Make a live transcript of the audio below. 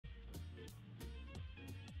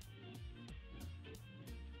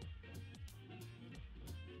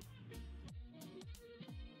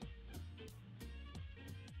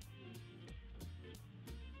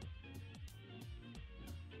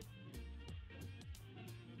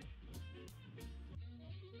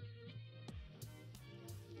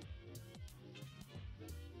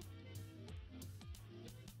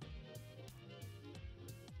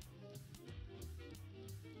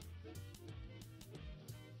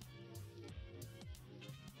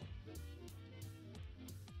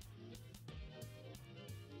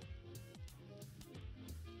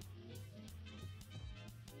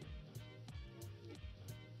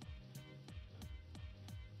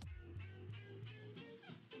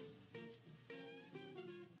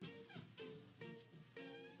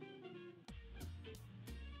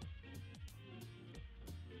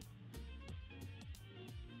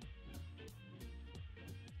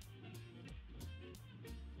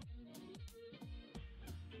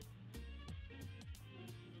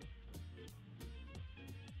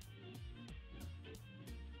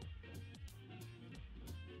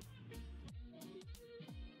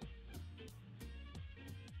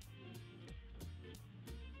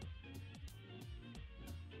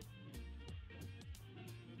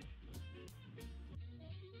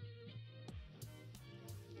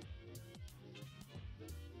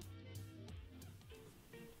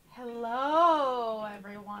Hello,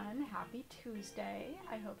 everyone. Happy Tuesday.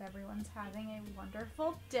 I hope everyone's having a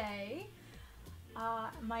wonderful day.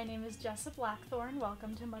 My name is Jessa Blackthorne.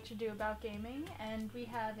 Welcome to Much Ado About Gaming, and we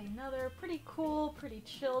have another pretty cool, pretty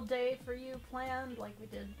chill day for you planned like we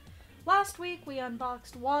did last week. We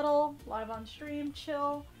unboxed Waddle live on stream,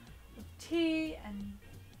 chill, with tea and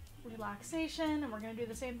relaxation, and we're going to do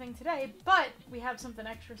the same thing today, but we have something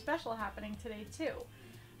extra special happening today too.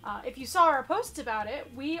 If you saw our posts about it,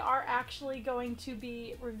 we are actually going to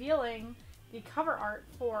be revealing the cover art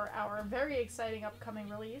for our very exciting upcoming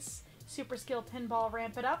release, Super Skill Pinball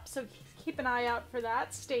Ramp It Up, so keep an eye out for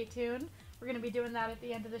that. Stay tuned. We're going to be doing that at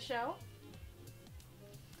the end of the show.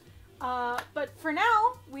 But for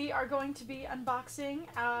now, we are going to be unboxing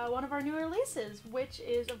one of our new releases, which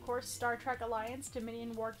is, of course, Star Trek Alliance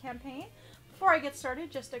Dominion War Campaign. Before I get started,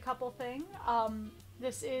 just a couple things.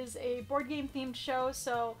 This is a board game themed show,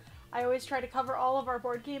 so I always try to cover all of our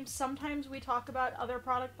board games. Sometimes we talk about other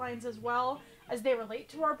product lines as well as they relate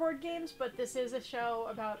to our board games, but this is a show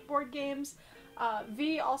about board games.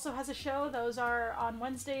 V also has a show. Those are on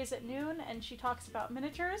Wednesdays at noon, and she talks about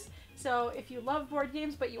miniatures. So if you love board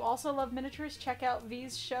games, but you also love miniatures, check out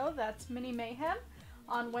V's show. That's Mini Mayhem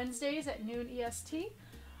on Wednesdays at noon EST.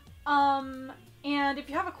 And if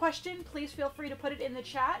you have a question, please feel free to put it in the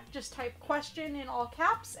chat. Just type question in all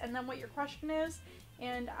caps and then what your question is,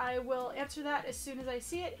 and I will answer that as soon as I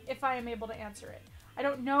see it, if I am able to answer it. I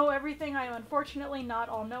don't know everything. I am unfortunately not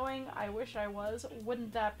all-knowing. I wish I was.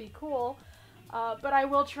 Wouldn't that be cool? But I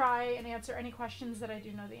will try and answer any questions that I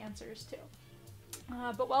do know the answers to.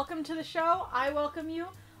 But welcome to the show. I welcome you.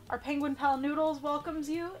 Our penguin pal Noodles welcomes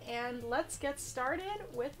you, and let's get started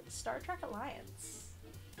with Star Trek Alliance.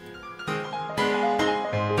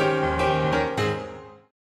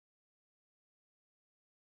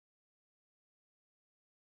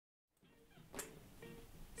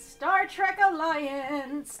 Star Trek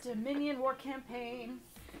Alliance Dominion War Campaign.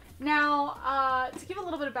 Now, to give a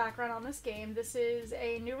little bit of background on this game, this is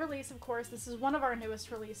a new release, of course. This is one of our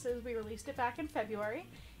newest releases. We released it back in February.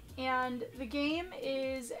 And the game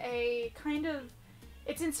is a kind of...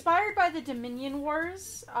 It's inspired by the Dominion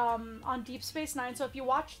Wars on Deep Space Nine. So if you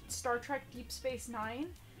watch Star Trek Deep Space Nine,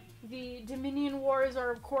 the Dominion Wars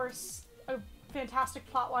are, of course, a fantastic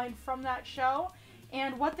plotline from that show.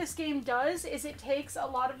 And what this game does is it takes a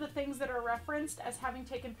lot of the things that are referenced as having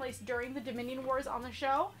taken place during the Dominion Wars on the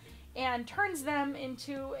show and turns them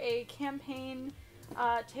into a campaign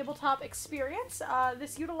tabletop experience.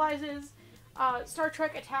 This utilizes Star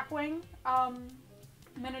Trek Attack Wing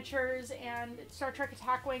miniatures and Star Trek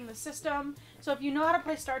Attack Wing the system. So if you know how to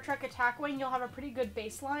play Star Trek Attack Wing, you'll have a pretty good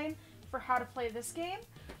baseline for how to play this game.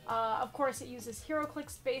 Of course, it uses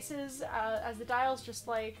HeroClix bases as the dials, just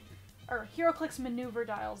like... or HeroClix maneuver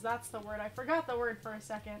dials, that's the word. I forgot the word for a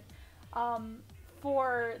second.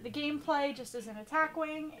 For the gameplay, just as an Attack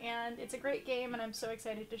Wing, and it's a great game, and I'm so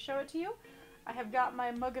excited to show it to you. I have got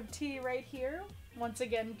my mug of tea right here. Once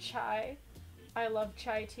again, chai. I love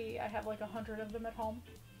chai tea. I have like 100 of them at home.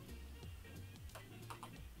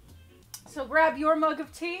 So grab your mug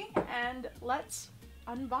of tea, and let's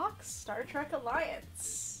unbox Star Trek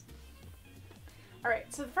Alliance.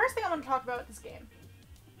 Alright, so the first thing I want to talk about with this game,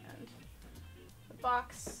 and the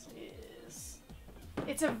box is...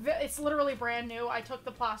 It's literally brand new. I took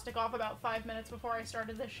the plastic off about 5 minutes before I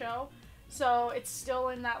started this show. So it's still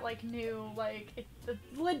in that like new, like, the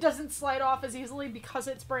lid doesn't slide off as easily because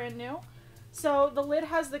it's brand new. So the lid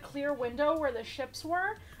has the clear window where the ships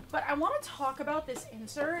were, but I want to talk about this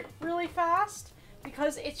insert really fast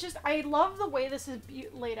because it's just, I love the way this is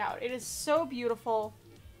laid out. It is so beautiful.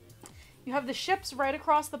 You have the ships right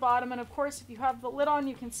across the bottom, and of course if you have the lid on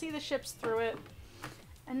you can see the ships through it.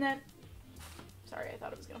 And then, sorry, I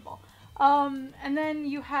thought it was gonna fall. And then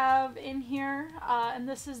you have in here, and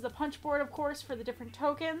this is the punch board, of course, for the different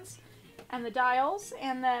tokens and the dials,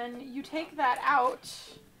 and then you take that out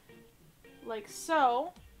like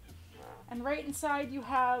so, and right inside you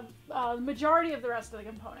have the majority of the rest of the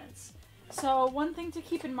components. So one thing to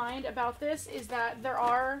keep in mind about this is that there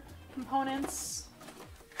are components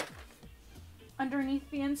underneath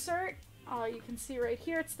the insert. You can see right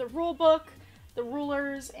here, it's the rule book, the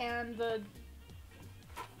rulers, and the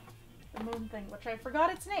moon thing, which I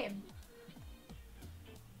forgot its name.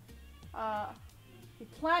 The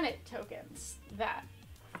planet tokens, that.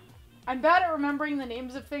 I'm bad at remembering the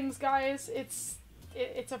names of things, guys.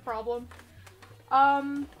 It's a problem.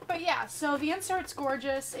 But yeah, so the insert's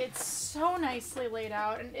gorgeous. It's so nicely laid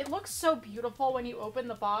out, and it looks so beautiful when you open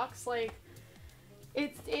the box. Like,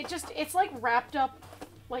 it's like wrapped up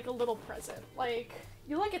like a little present. Like,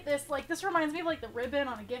 you look at this, like, this reminds me of like the ribbon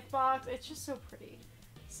on a gift box. It's just so pretty.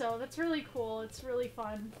 So that's really cool. It's really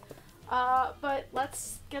fun. But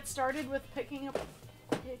let's get started with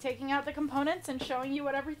taking out the components and showing you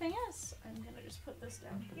what everything is. I'm gonna just put this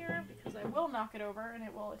down here because I will knock it over and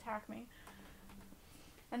it will attack me.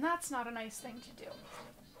 And that's not a nice thing to do.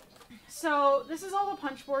 So this is all the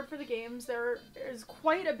punch board for the games. There is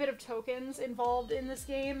quite a bit of tokens involved in this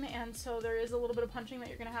game, and so there is a little bit of punching that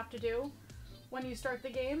you're gonna have to do when you start the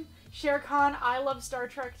game. Shere Khan, I love Star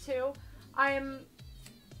Trek too. I am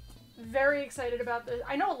very excited about this.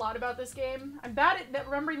 I know a lot about this game. I'm bad at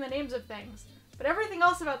remembering the names of things, but everything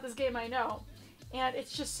else about this game I know, and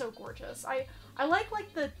it's just so gorgeous. I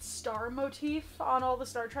like the star motif on all the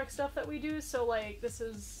Star Trek stuff that we do, so like this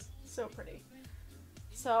is so pretty.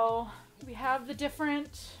 So we have the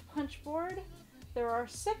different punch board. There are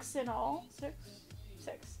 6 in all.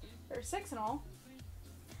 Six. There are 6 in all.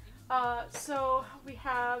 So we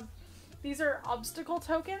have, these are obstacle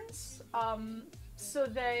tokens. So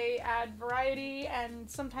they add variety, and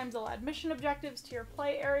sometimes they'll add mission objectives to your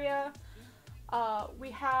play area.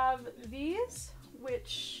 We have these,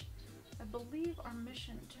 which I believe are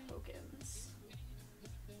mission tokens.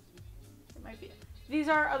 It might be. These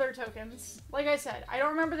are other tokens. Like I said, I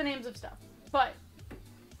don't remember the names of stuff, but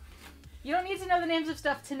you don't need to know the names of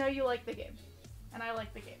stuff to know you like the game. And I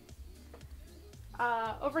like the game.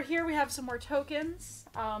 Over here we have some more tokens,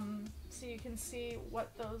 so you can see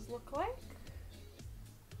what those look like.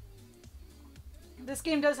 This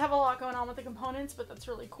game does have a lot going on with the components, but that's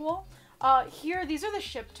really cool. Here, these are the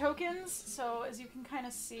ship tokens, so as you can kind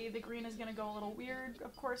of see, the green is going to go a little weird,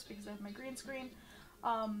 of course, because I have my green screen.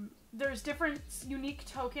 There's different unique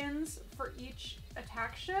tokens for each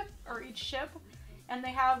attack ship, or each ship, and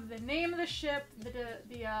they have the name of the ship,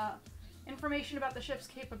 the information about the ship's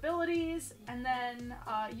capabilities, and then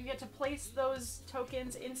you get to place those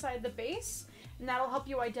tokens inside the base, and that'll help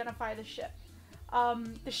you identify the ship.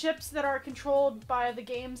 The ships that are controlled by the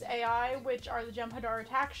game's AI, which are the Jem'Hadar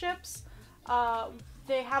attack ships,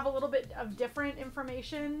 they have a little bit of different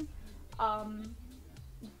information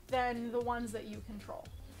than the ones that you control.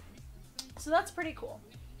 So that's pretty cool.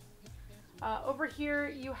 Over here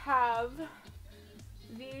you have,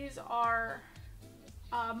 these are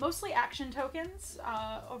mostly action tokens.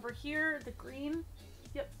 Over here, the green,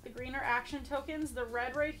 the green are action tokens. The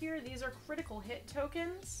red right here, these are critical hit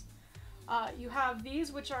tokens. You have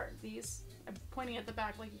these, which are these. I'm pointing at the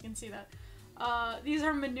back like you can see that. These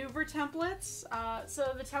are maneuver templates.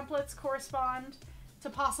 So the templates correspond to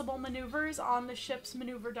possible maneuvers on the ship's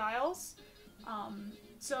maneuver dials.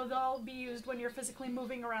 So they'll be used when you're physically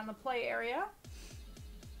moving around the play area.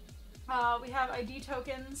 We have ID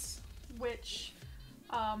tokens, which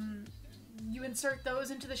you insert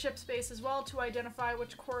those into the ship space as well to identify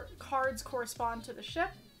which cards correspond to the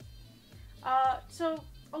ship. So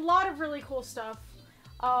a lot of really cool stuff.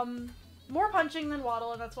 More punching than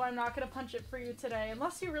Waddle, and that's why I'm not going to punch it for you today,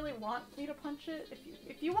 unless you really want me to punch it.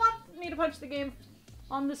 If you want me to punch the game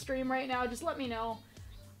on the stream right now, just let me know.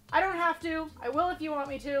 I don't have to. I will if you want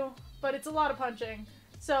me to, but it's a lot of punching,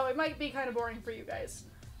 so it might be kind of boring for you guys.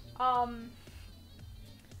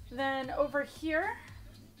 Then over here,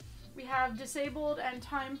 we have disabled and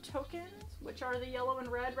timed tokens, which are the yellow and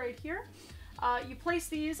red right here. You place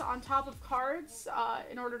these on top of cards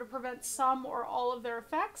in order to prevent some or all of their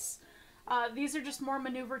effects. These are just more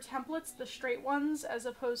maneuver templates, the straight ones, as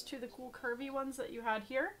opposed to the cool curvy ones that you had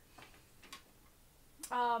here.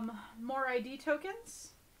 More ID tokens.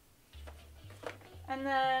 And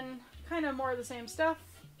then kind of more of the same stuff.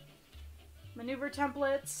 Maneuver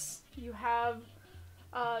templates. You have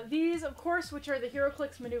these, of course, which are the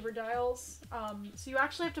HeroClix maneuver dials. So you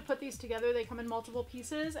actually have to put these together. They come in multiple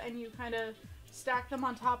pieces, and you kind of stack them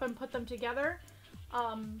on top and put them together.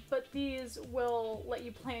 But these will let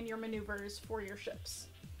you plan your maneuvers for your ships.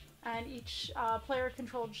 And each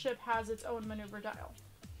player-controlled ship has its own maneuver dial.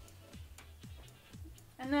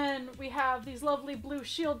 And then we have these lovely blue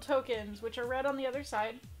shield tokens, which are red on the other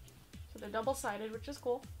side. So they're double-sided, which is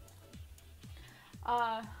cool.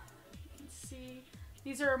 Let's see.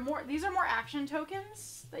 These are more action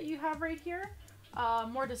tokens that you have right here.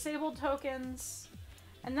 More disabled tokens.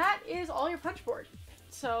 And that is all your punch board.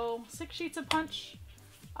 So 6 sheets of punch.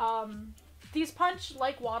 These punch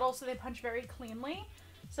like Waddle, so they punch very cleanly.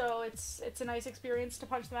 So it's a nice experience to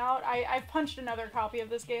punch them out. I've punched another copy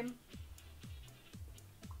of this game.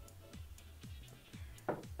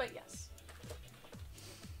 But yes.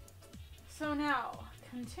 So now,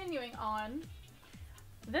 continuing on.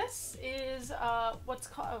 This is what's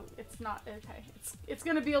called, oh, it's not, okay. It's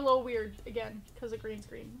gonna be a little weird again because of green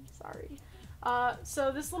screen, sorry.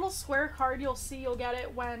 So this little square card you'll get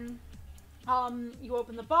it when you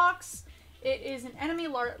open the box. It is an enemy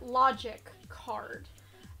logic card.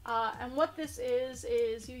 And what this is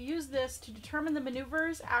you use this to determine the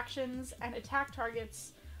maneuvers, actions, and attack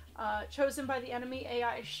targets chosen by the enemy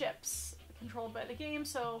AI ships controlled by the game.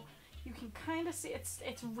 So you can kind of see, it's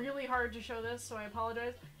really hard to show this, so I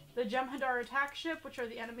apologize. The Jem'Hadar attack ship, which are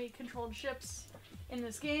the enemy-controlled ships in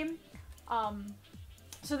this game.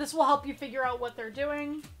 So this will help you figure out what they're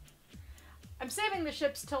doing. I'm saving the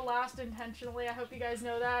ships till last intentionally, I hope you guys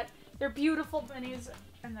know that. They're beautiful minis,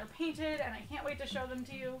 and they're painted, and I can't wait to show them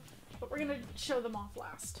to you, but we're gonna show them off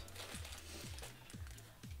last.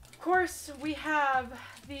 Of course, we have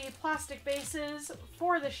the plastic bases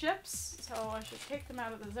for the ships, so I should take them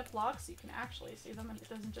out of the Ziploc so you can actually see them and it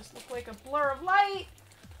doesn't just look like a blur of light.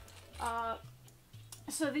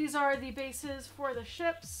 So these are the bases for the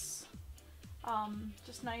ships.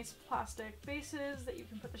 Just nice plastic bases that you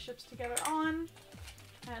can put the ships together on.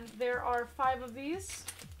 And there are 5 of these.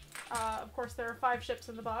 Of course, there are 5 ships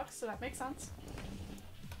in the box, so that makes sense.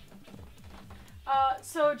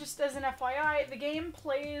 So just as an FYI, the game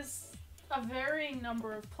plays a varying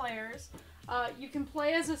number of players. You can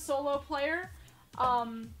play as a solo player,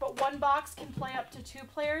 but one box can play up to 2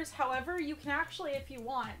 players. However, you can actually, if you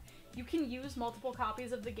want, you can use multiple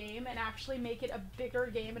copies of the game and actually make it a bigger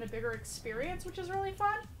game and a bigger experience, which is really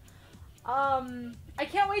fun. I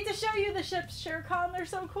can't wait to show you the ships, Shere Khan, they're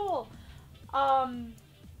so cool.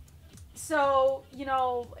 So, you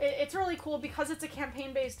know, it's really cool because it's a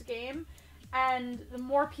campaign-based game, and the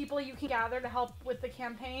more people you can gather to help with the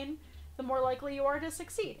campaign, the more likely you are to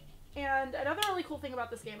succeed. And another really cool thing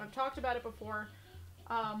about this game, I've talked about it before,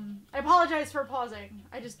 I apologize for pausing,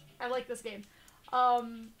 I like this game.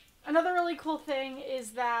 Another really cool thing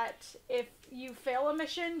is that if you fail a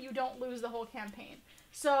mission, you don't lose the whole campaign.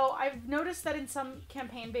 So I've noticed that in some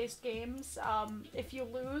campaign-based games, if you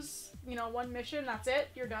lose, you know, one mission, that's it,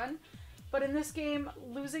 you're done. But in this game,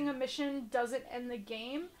 losing a mission doesn't end the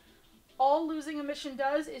game. All losing a mission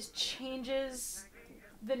does is changes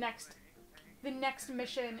the next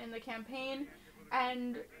mission in the campaign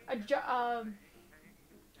and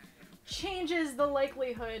changes the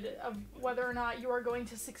likelihood of whether or not you are going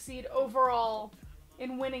to succeed overall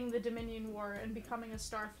in winning the Dominion War and becoming a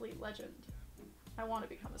Starfleet legend. I want to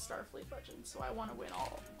become a Starfleet legend, so I want to win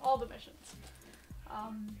all the missions.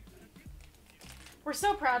 We're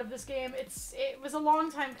so proud of this game. It was a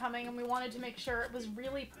long time coming, and we wanted to make sure it was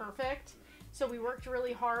really perfect. So we worked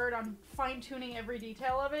really hard on fine-tuning every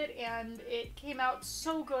detail of it, and it came out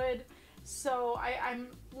so good. So I'm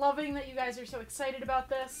loving that you guys are so excited about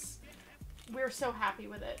this. We're so happy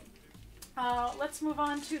with it. Let's move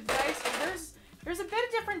on to the dice. There's a bit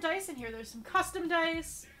of different dice in here. There's some custom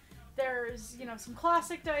dice. There's, you know, some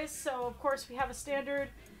classic dice. So of course we have a standard.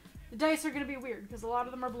 The dice are going to be weird because a lot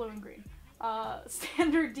of them are blue and green.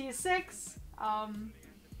 Standard D6.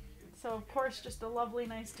 So of course just a lovely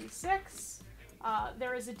nice D6.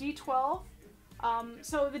 There is a D12.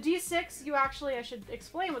 So the D6, I should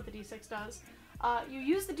explain what the D6 does. You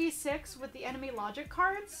use the D6 with the enemy logic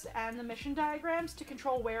cards and the mission diagrams to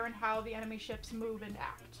control where and how the enemy ships move and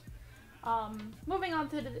act. Moving on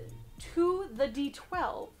to the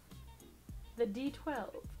D12. The D12.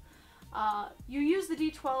 You use the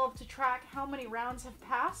D12 to track how many rounds have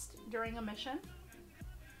passed during a mission.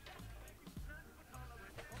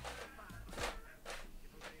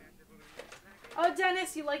 Oh,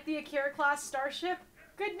 Dennis, you like the Akira-class starship?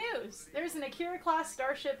 Good news! There's an Akira-class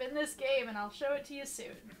starship in this game, and I'll show it to you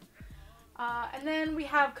soon. And then we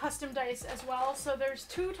have custom dice as well. So there's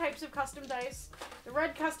 2 types of custom dice. The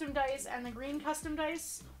red custom dice and the green custom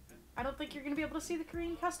dice. I don't think you're going to be able to see the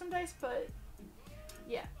green custom dice, but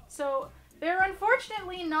yeah. So they're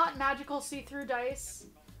unfortunately not magical see-through dice.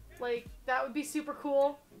 Like, that would be super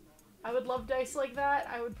cool. I would love dice like that.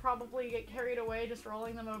 I would probably get carried away just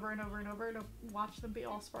rolling them over and over and over to watch them be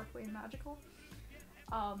all sparkly and magical.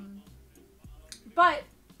 But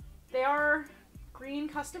they are green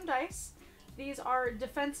custom dice. These are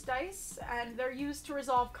defense dice, and they're used to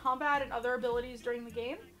resolve combat and other abilities during the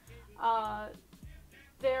game.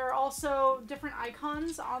 There are also different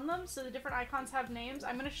icons on them, so the different icons have names.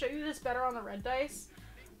 I'm going to show you this better on the red dice,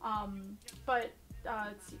 but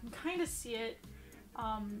you can kind of see it.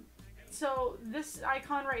 So this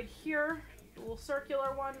icon right here, the little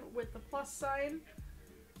circular one with the plus sign,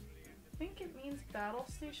 I think it means battle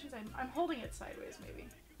stations. I'm holding it sideways, maybe.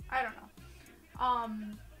 I don't know.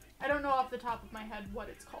 I don't know off the top of my head what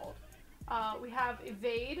it's called. We have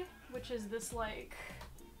evade, which is this like...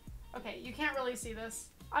 Okay, you can't really see this.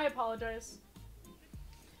 I apologize.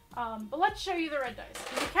 But let's show you the red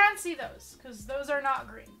dice. You can see those, because those are not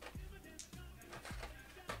green.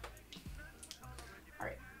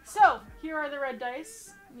 Alright, so here are the red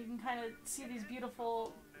dice. You can kind of see these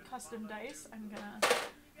beautiful custom dice. I'm gonna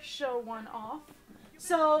show one off.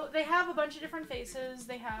 So they have a bunch of different faces.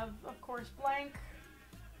 They have, of course, blank,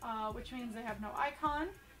 which means they have no icon.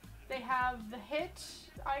 They have the hit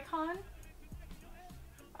icon,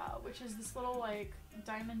 which is this little like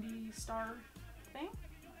diamondy star thing.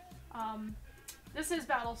 This is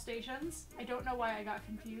battle stations. I don't know why I got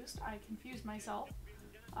confused. I confused myself.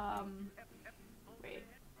 Wait.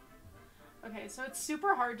 Okay, so it's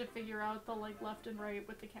super hard to figure out the like left and right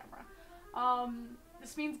with the camera.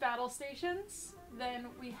 This means battle stations. Then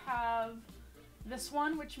we have this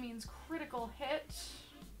one, which means critical hit.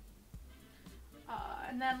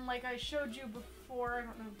 And then, like I showed you before, I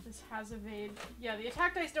don't know if this has evade. Yeah, the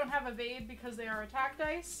attack dice don't have evade because they are attack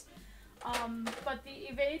dice. But the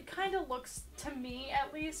evade kind of looks, to me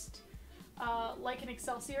at least, like an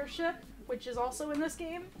Excelsior ship, which is also in this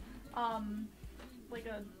game. Like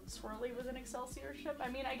a swirly with an Excelsior ship. I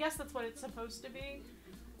mean, I guess that's what it's supposed to be.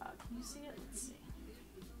 Can you see it? Let's see.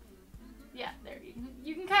 Yeah, there,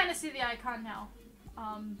 you can kind of see the icon now.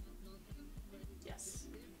 Yes.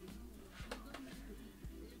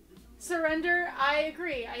 Surrender, I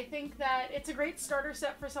agree. I think that it's a great starter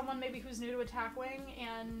set for someone maybe who's new to Attack Wing,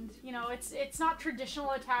 and, you know, it's not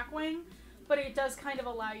traditional Attack Wing, but it does kind of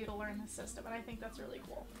allow you to learn the system, and I think that's really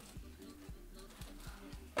cool.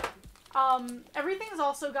 Everything's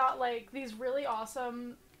also got, like, these really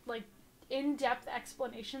awesome, like, in-depth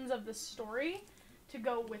explanations of the story to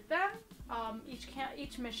go with them.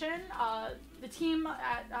 Each mission, the team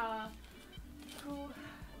at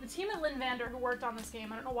Linvander who worked on this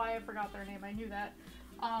game, I don't know why I forgot their name, I knew that,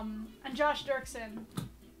 and Josh Dirksen,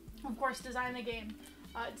 of course, designed the game,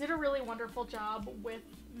 did a really wonderful job with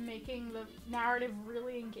making the narrative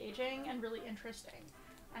really engaging and really interesting.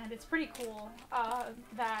 And it's pretty cool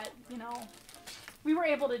that, you know, we were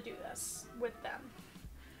able to do this with them.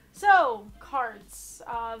 So, cards.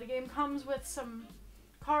 The game comes with some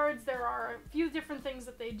cards. There are a few different things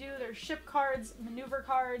that they do. There's ship cards, maneuver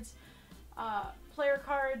cards, player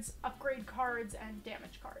cards, upgrade cards, and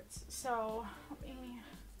damage cards. So, let me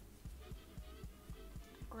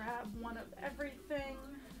grab one of everything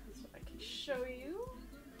so I can show you.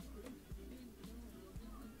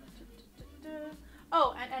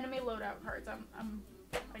 Oh, and enemy loadout cards.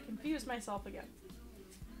 I confused myself again.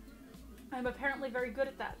 I'm apparently very good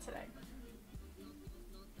at that today.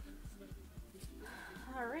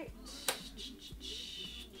 Alright.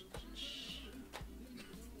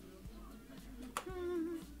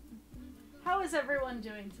 How is everyone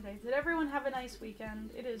doing today? Did everyone have a nice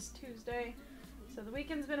weekend? It is Tuesday, so the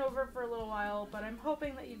weekend's been over for a little while, but I'm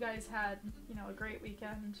hoping that you guys had, you know, a great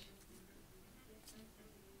weekend.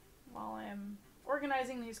 While I'm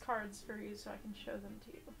organizing these cards for you so I can show them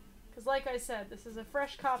to you. Because like I said, this is a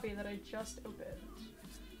fresh copy that I just opened.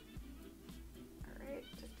 Alright.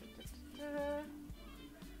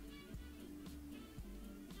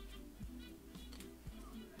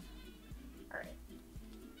 Alright.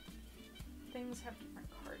 Things have different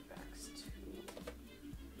card backs too.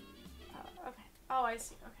 Okay. Oh, I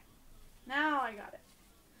see. Okay. Now I got it.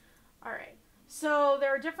 Alright. So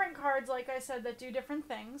there are different cards, like I said, that do different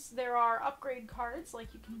things. There are upgrade cards,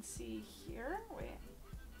 like you can see here. Wait.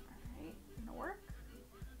 Alright, gonna work.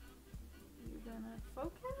 You gonna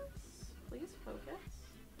focus? Please focus.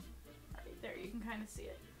 Alright, there, you can kind of see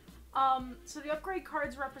it. So the upgrade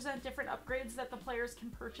cards represent different upgrades that the players can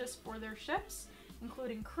purchase for their ships,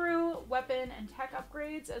 including crew, weapon, and tech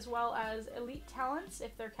upgrades, as well as elite talents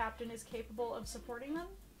if their captain is capable of supporting them.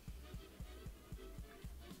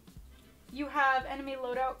 You have enemy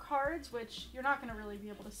loadout cards, which you're not going to really be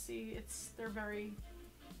able to see. They're very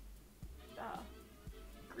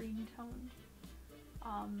green toned.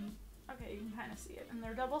 Okay, you can kind of see it. And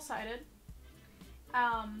they're double-sided.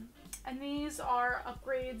 And these are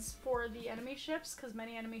upgrades for the enemy ships, because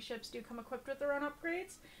many enemy ships do come equipped with their own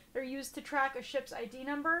upgrades. They're used to track a ship's ID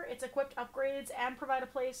number, its equipped upgrades, and provide a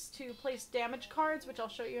place to place damage cards, which I'll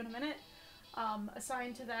show you in a minute,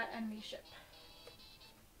 assigned to that enemy ship.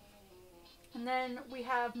 And then we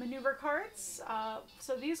have maneuver cards.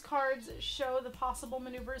 So these cards show the possible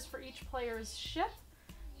maneuvers for each player's ship.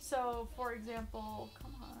 So, for example,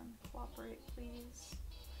 come on, cooperate, please.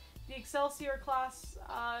 The Excelsior class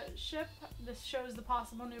ship, this shows the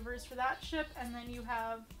possible maneuvers for that ship. And then you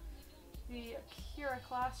have the Akira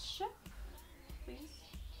class ship. Please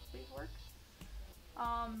work.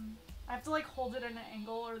 I have to like hold it at an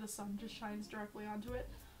angle or the sun just shines directly onto it.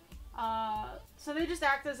 So they just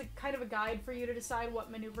act as a kind of a guide for you to decide what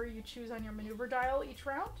maneuver you choose on your maneuver dial each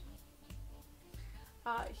round.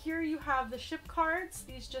 Here you have the ship cards.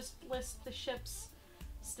 These just list the ships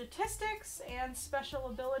statistics and special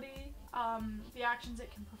ability, the actions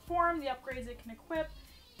it can perform, the upgrades it can equip,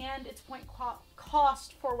 and its point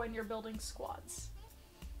cost for when you're building squads.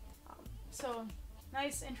 So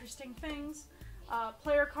nice, interesting things.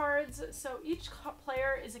 Player cards. So each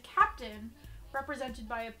player is a captain represented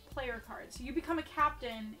by a player card. So you become a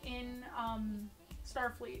captain in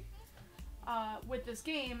Starfleet with this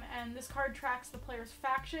game, and this card tracks the player's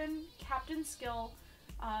faction, captain skill,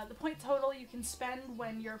 the point total you can spend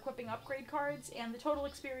when you're equipping upgrade cards, and the total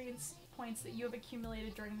experience points that you have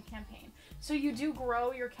accumulated during the campaign. So you do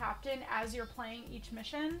grow your captain as you're playing each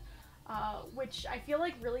mission, which I feel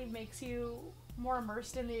like really makes you more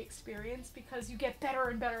immersed in the experience because you get better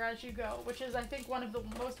and better as you go, which is, I think, one of the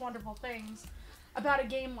most wonderful things about a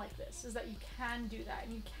game like this, is that you can do that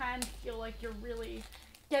and you can feel like you're really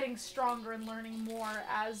getting stronger and learning more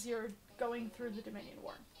as you're going through the Dominion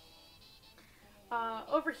War.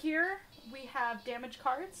 Over here we have damage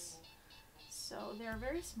cards, so they're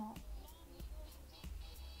very small.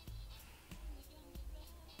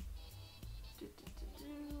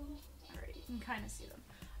 Alright, you can kind of see them.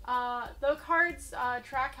 The cards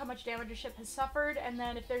track how much damage a ship has suffered, and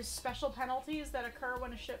then if there's special penalties that occur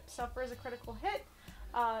when a ship suffers a critical hit,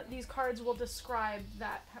 these cards will describe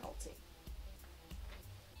that penalty.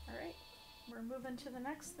 Alright, we're moving to the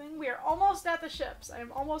next thing. We are almost at the ships. I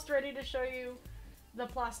am almost ready to show you the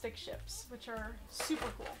plastic ships, which are super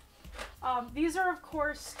cool. These are, of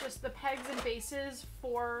course, just the pegs and bases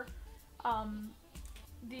for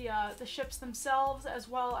the ships themselves, as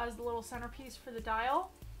well as the little centerpiece for the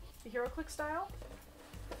dial, the HeroClix dial.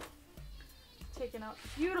 Taking out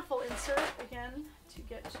beautiful insert again to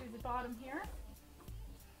get to the bottom here.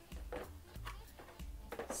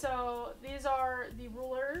 So these are the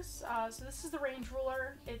rulers. So this is the range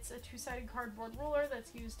ruler. It's a two-sided cardboard ruler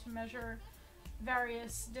that's used to measure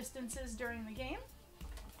various distances during the game.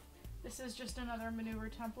 This is just another maneuver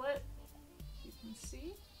template, you can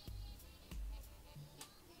see.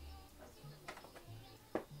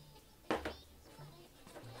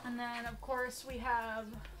 And then, of course, we have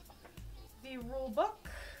the rule book.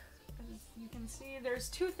 As you can see, there's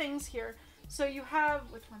two things here. So you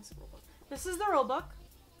have, which one's the rule book? This is the rule book,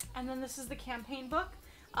 and then this is the campaign book.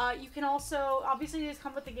 You can also, obviously these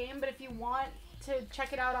come with the game, but if you want to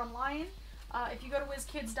check it out online, if you go to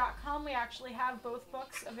WizKids.com, we actually have both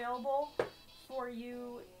books available for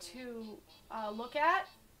you to look at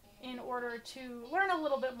in order to learn a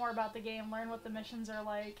little bit more about the game, learn what the missions are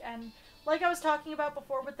like, and like I was talking about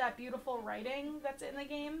before with that beautiful writing that's in the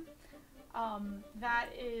game, that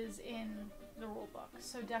is in the rule book,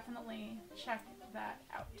 so definitely check that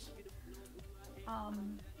out.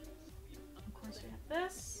 Of course we have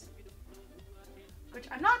this, which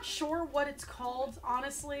I'm not sure what it's called,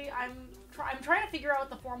 honestly. I'm trying to figure out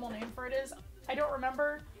what the formal name for it is. I don't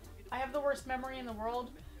remember. I have the worst memory in the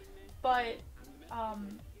world, but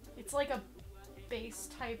it's like a base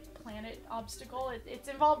type planet obstacle. It's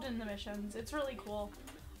involved in the missions. It's really cool.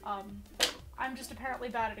 I'm just apparently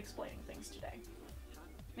bad at explaining things today.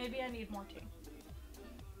 Maybe I need more tea.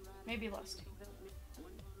 Maybe less tea.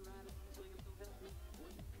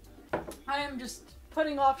 I am just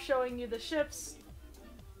putting off showing you the ships,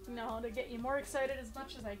 you know, to get you more excited as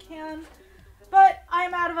much as I can. But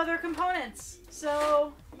I'm out of other components.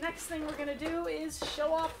 So next thing we're gonna do is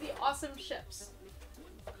show off the awesome ships.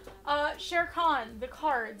 Shere Khan, the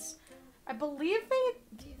cards. I believe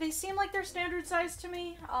they seem like they're standard size to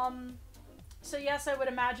me. So yes, I would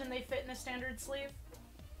imagine they fit in a standard sleeve.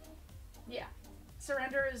 Yeah.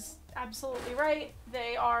 Surrender is absolutely right.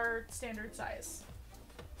 They are standard size.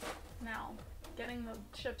 Now, getting the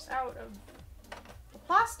ships out of the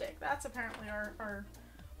plastic, that's apparently our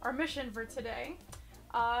mission for today.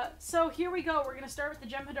 So here we go. We're going to start with the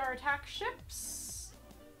Jem'Hadar attack ships.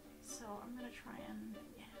 So I'm going to try and...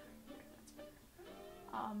 yeah, that's better.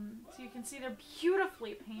 So you can see they're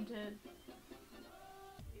beautifully painted.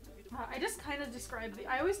 I just kind of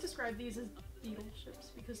I always describe these as beetle ships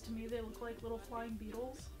because to me they look like little flying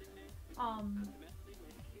beetles. So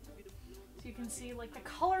you can see, like, the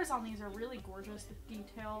colors on these are really gorgeous, the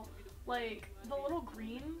detail. Like, the little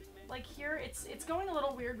green, like here, it's going a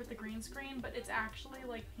little weird with the green screen, but it's actually,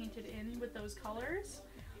 like, painted in with those colors.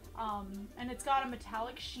 And it's got a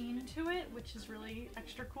metallic sheen to it, which is really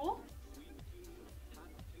extra cool.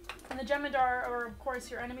 And the Jem'Hadar are, of course,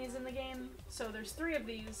 your enemies in the game. So there's 3 of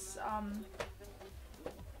these.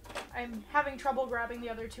 I'm having trouble grabbing the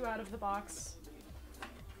other 2 out of the box.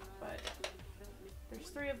 But there's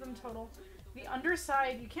 3 of them total. The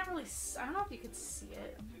underside, you can't really... I don't know if you could see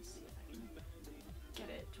it. I'm gonna see if I can get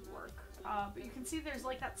it to work. But you can see there's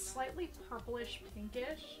like that slightly purplish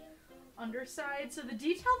pinkish underside. So the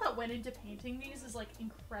detail that went into painting these is like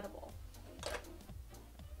incredible.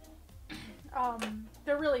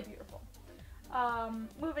 They're really beautiful.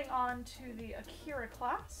 Moving on to the Akira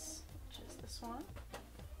class, which is this one.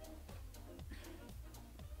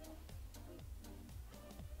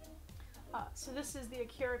 So this is the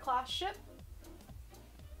Akira class ship.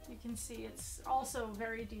 You can see it's also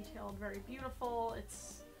very detailed, very beautiful.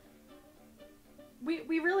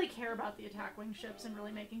 We really care about the attack wing ships and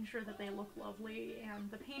really making sure that they look lovely,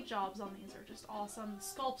 and the paint jobs on these are just awesome. The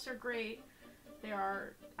sculpts are great. They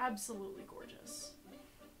are absolutely gorgeous.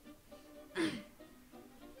 Let's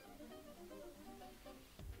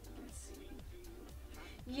see.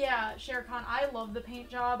 Yeah, Shere Khan, I love the paint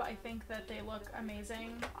job. I think that they look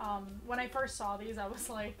amazing. When I first saw these, I was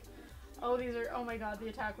like, oh, oh my god, the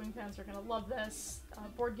attack wing fans are gonna love this.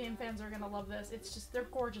 Board game fans are gonna love this. It's just, they're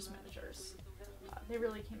gorgeous miniatures. They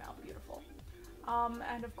really came out beautiful.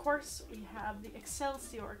 And of course, we have the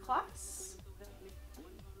Excelsior class,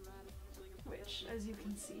 which, as you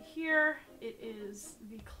can see here, it is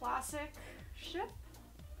the classic ship.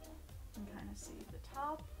 You can kind of see the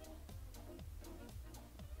top.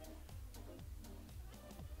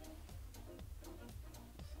 So I'm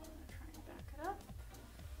going to try and back it up.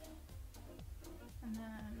 And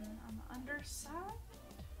then on the underside,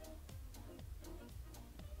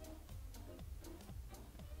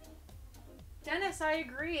 Dennis, I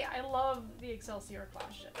agree. I love the Excelsior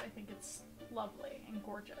class ship. I think it's lovely and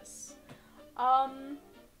gorgeous.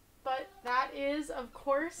 But that is, of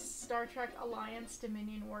course, Star Trek Alliance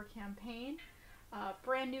Dominion War Campaign.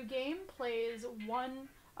 Brand new game, plays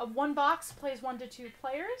one box, plays 1 to 2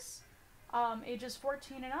 players, ages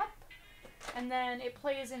 14 and up. And then it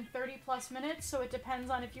plays in 30+ minutes, so it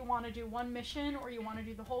depends on if you want to do one mission or you want to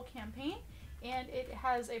do the whole campaign. And it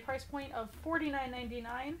has a price point of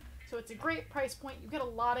 $49.99. So it's a great price point. You get a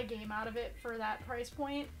lot of game out of it for that price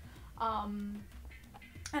point.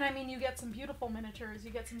 And I mean, you get some beautiful miniatures,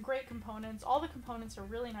 you get some great components. All the components are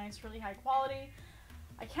really nice, really high quality.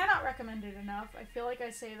 I cannot recommend it enough. I feel like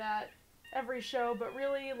I say that every show, but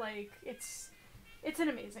really, like, it's an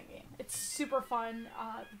amazing game. It's super fun.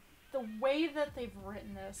 The way that they've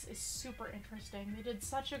written this is super interesting. They did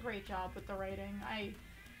such a great job with the writing. I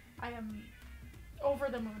am over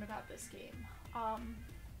the moon about this game.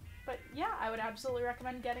 But yeah, I would absolutely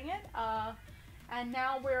recommend getting it. And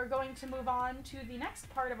now we're going to move on to the next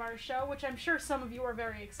part of our show, which I'm sure some of you are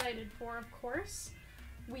very excited for, of course.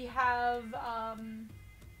 We have,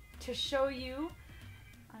 to show you,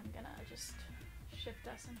 I'm gonna just shift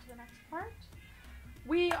us into the next part.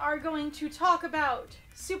 We are going to talk about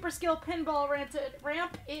Super Skill Pinball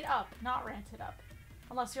Ramp It Up. Not Rant It Up.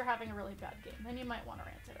 Unless you're having a really bad game, then you might want to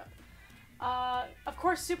rant it up. Of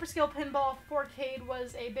course, Super Skill Pinball 4K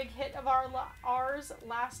was a big hit of ours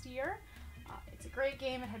last year. It's a great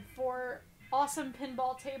game. It had 4 awesome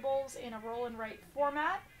pinball tables in a roll and write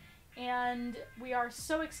format, and we are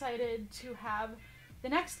so excited to have the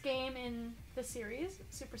next game in the series,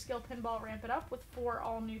 Super Skill Pinball Ramp It Up, with 4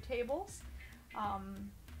 all-new tables.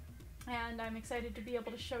 And I'm excited to be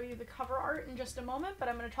able to show you the cover art in just a moment, but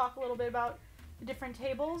I'm going to talk a little bit about the different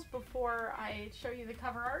tables before I show you the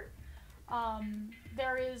cover art.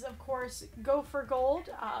 There is, of course, Go for Gold.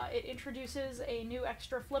 It introduces a new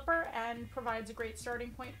extra flipper and provides a great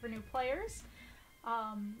starting point for new players.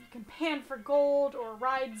 You can pan for gold or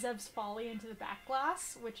ride Zev's Folly into the back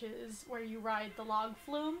glass, which is where you ride the log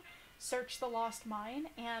flume, search the lost mine,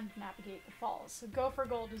 and navigate the falls. So Go for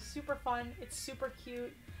Gold is super fun. It's super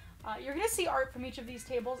cute. You're going to see art from each of these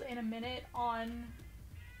tables in a minute on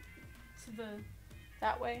to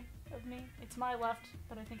that way of me. It's my left,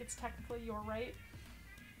 but I think it's technically your right.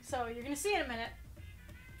 So you're going to see in a minute.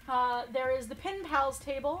 There is the Pin Pals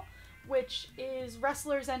table, which is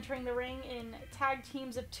wrestlers entering the ring in tag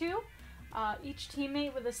teams of 2. Each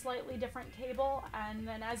teammate with a slightly different table, and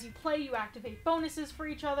then as you play, you activate bonuses for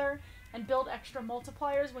each other and build extra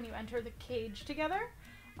multipliers when you enter the cage together.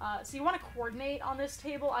 So you want to coordinate on this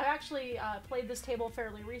table. I actually played this table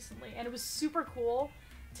fairly recently, and it was super cool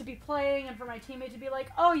to be playing and for my teammate to be like,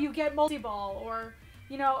 oh, you get multi-ball, or,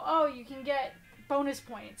 you know, oh, you can get bonus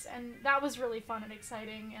points, and that was really fun and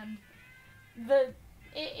exciting, and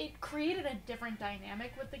it created a different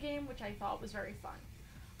dynamic with the game, which I thought was very fun.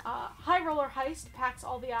 High Roller Heist packs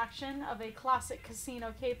all the action of a classic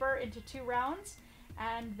casino caper into 2 rounds,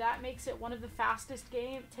 and that makes it one of the fastest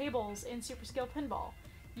tables in Super Skill Pinball.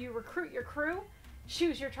 You recruit your crew,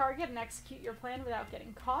 choose your target, and execute your plan without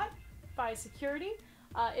getting caught by security.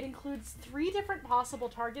 It includes 3 different possible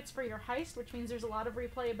targets for your heist, which means there's a lot of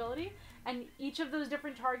replayability, and each of those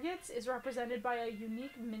different targets is represented by a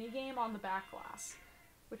unique minigame on the back glass.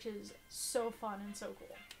 which is so fun and so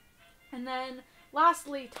cool. And then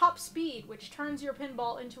lastly, Top Speed, which turns your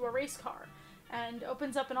pinball into a race car and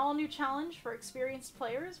opens up an all-new challenge for experienced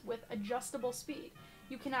players with adjustable speed.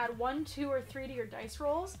 You can add 1, 2, or 3 to your dice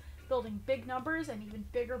rolls, building big numbers and even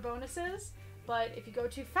bigger bonuses. But if you go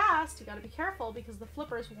too fast, you gotta be careful because the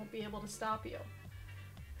flippers won't be able to stop you.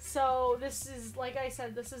 So this is, like I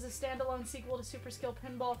said, this is a standalone sequel to Super Skill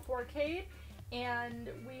Pinball 4K, and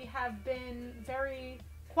we have been very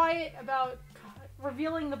quiet about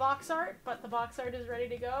revealing the box art, but the box art is ready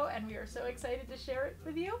to go, and we are so excited to share it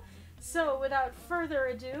with you. So without further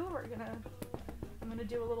ado, I'm gonna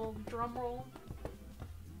do a little drum roll.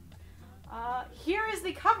 Here is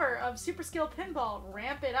the cover of Super Skill Pinball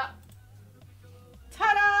Ramp It Up.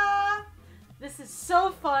 Ta-da! This is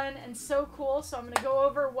so fun and so cool, so I'm going to go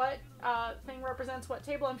over what thing represents what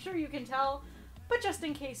table. I'm sure you can tell, but just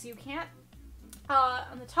in case you can't.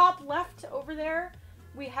 On the top left over there,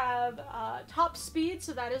 we have Top Speed,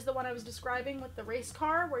 so that is the one I was describing with the race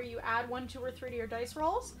car, where you add 1, 2, or 3 to your dice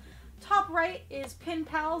rolls. Top right is Pin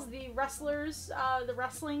Pals, the wrestlers, the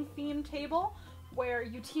wrestling theme table, where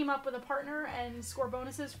you team up with a partner and score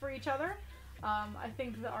bonuses for each other. I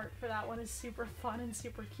think the art for that one is super fun and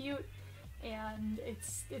super cute, and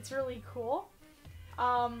it's really cool.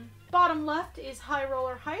 Bottom left is High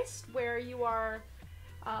Roller Heist, where you are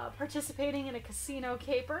participating in a casino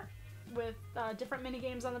caper with different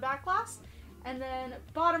mini-games on the back glass. And then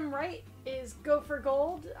bottom right is Go for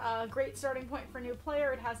Gold, a great starting point for a new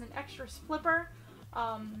player. It has an extra flipper,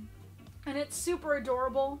 and it's super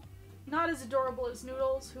adorable. Not as adorable as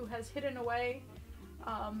Noodles, who has hidden away.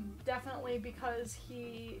 Definitely because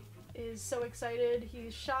he is so excited.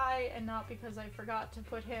 He's shy, and not because I forgot to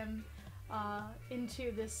put him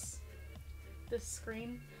into this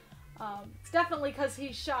screen. It's definitely because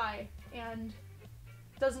he's shy and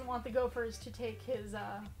doesn't want the Gophers to take his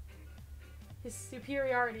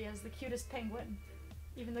superiority as the cutest penguin,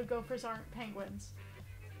 even though Gophers aren't penguins.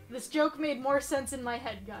 This joke made more sense in my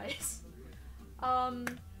head, guys.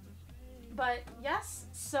 But yes,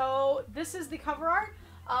 so this is the cover art.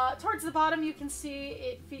 Towards the bottom you can see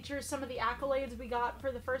it features some of the accolades we got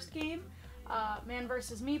for the first game. Man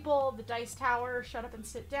vs. Meeple, the Dice Tower, Shut Up and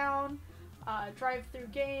Sit Down, Drive-Through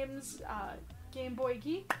Games, Game Boy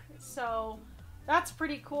Geek. So that's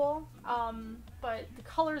pretty cool. But the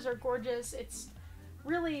colors are gorgeous. It's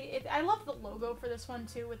really, I love the logo for this one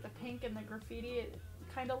too, with the pink and the graffiti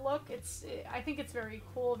kind of look. I think it's very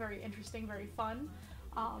cool, very interesting, very fun.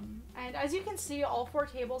 And as you can see, all 4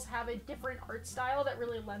 tables have a different art style that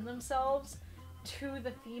really lend themselves to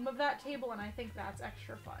the theme of that table, and I think that's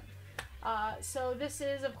extra fun. So this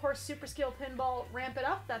is, of course, Super Skill Pinball Ramp It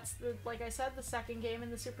Up. That's, like I said, the second game in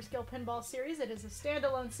the Super Skill Pinball series. It is a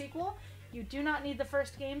standalone sequel. You do not need the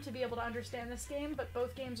first game to be able to understand this game, but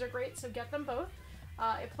both games are great, so get them both.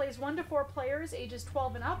 It plays 1 to 4 players, ages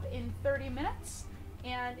 12 and up, in 30 minutes,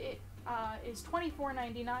 and it is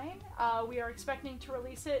 $24.99. We are expecting to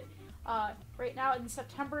release it right now in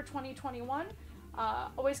September 2021.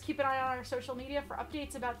 Always keep an eye on our social media for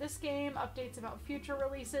updates about this game, updates about future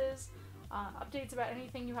releases, updates about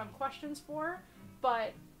anything you have questions for.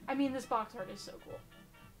 But, I mean, this box art is so cool.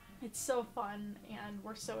 It's so fun, and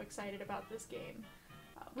we're so excited about this game.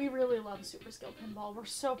 We really love Super Skill Pinball. We're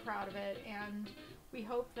so proud of it, and we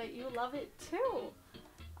hope that you love it too.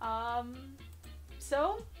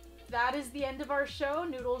 So, that is the end of our show.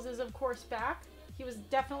 Noodles is, of course, back. He was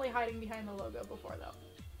definitely hiding behind the logo before, though.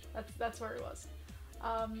 That's where he was.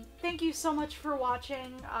 Thank you so much for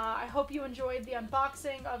watching. I hope you enjoyed the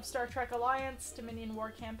unboxing of Star Trek Alliance Dominion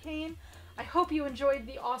War Campaign. I hope you enjoyed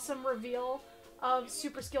the awesome reveal of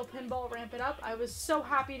Super Skill Pinball Ramp It Up. I was so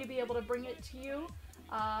happy to be able to bring it to you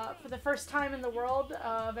for the first time in the world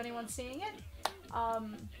of anyone seeing it.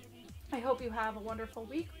 I hope you have a wonderful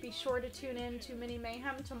week. Be sure to tune in to Mini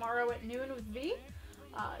Mayhem tomorrow at noon with V.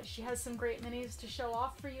 She has some great minis to show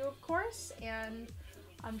off for you, of course, and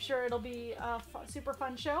I'm sure it'll be a super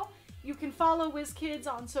fun show. You can follow WizKids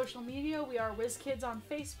on social media. We are WizKids on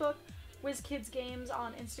Facebook, WizKids Games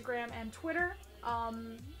on Instagram and Twitter,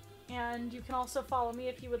 and you can also follow me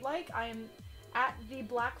if you would like. I am at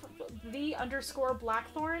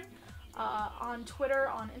 _Blackthorne. On Twitter,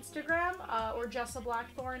 on Instagram, or Jessa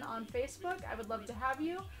Blackthorne on Facebook. I would love to have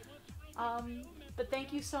you. But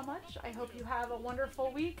thank you so much. I hope you have a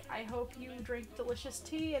wonderful week. I hope you drink delicious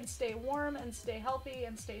tea and stay warm and stay healthy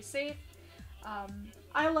and stay safe.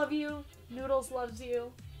 I love you. Noodles loves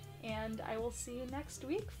you. And I will see you next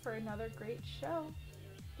week for another great show.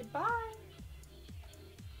 Goodbye!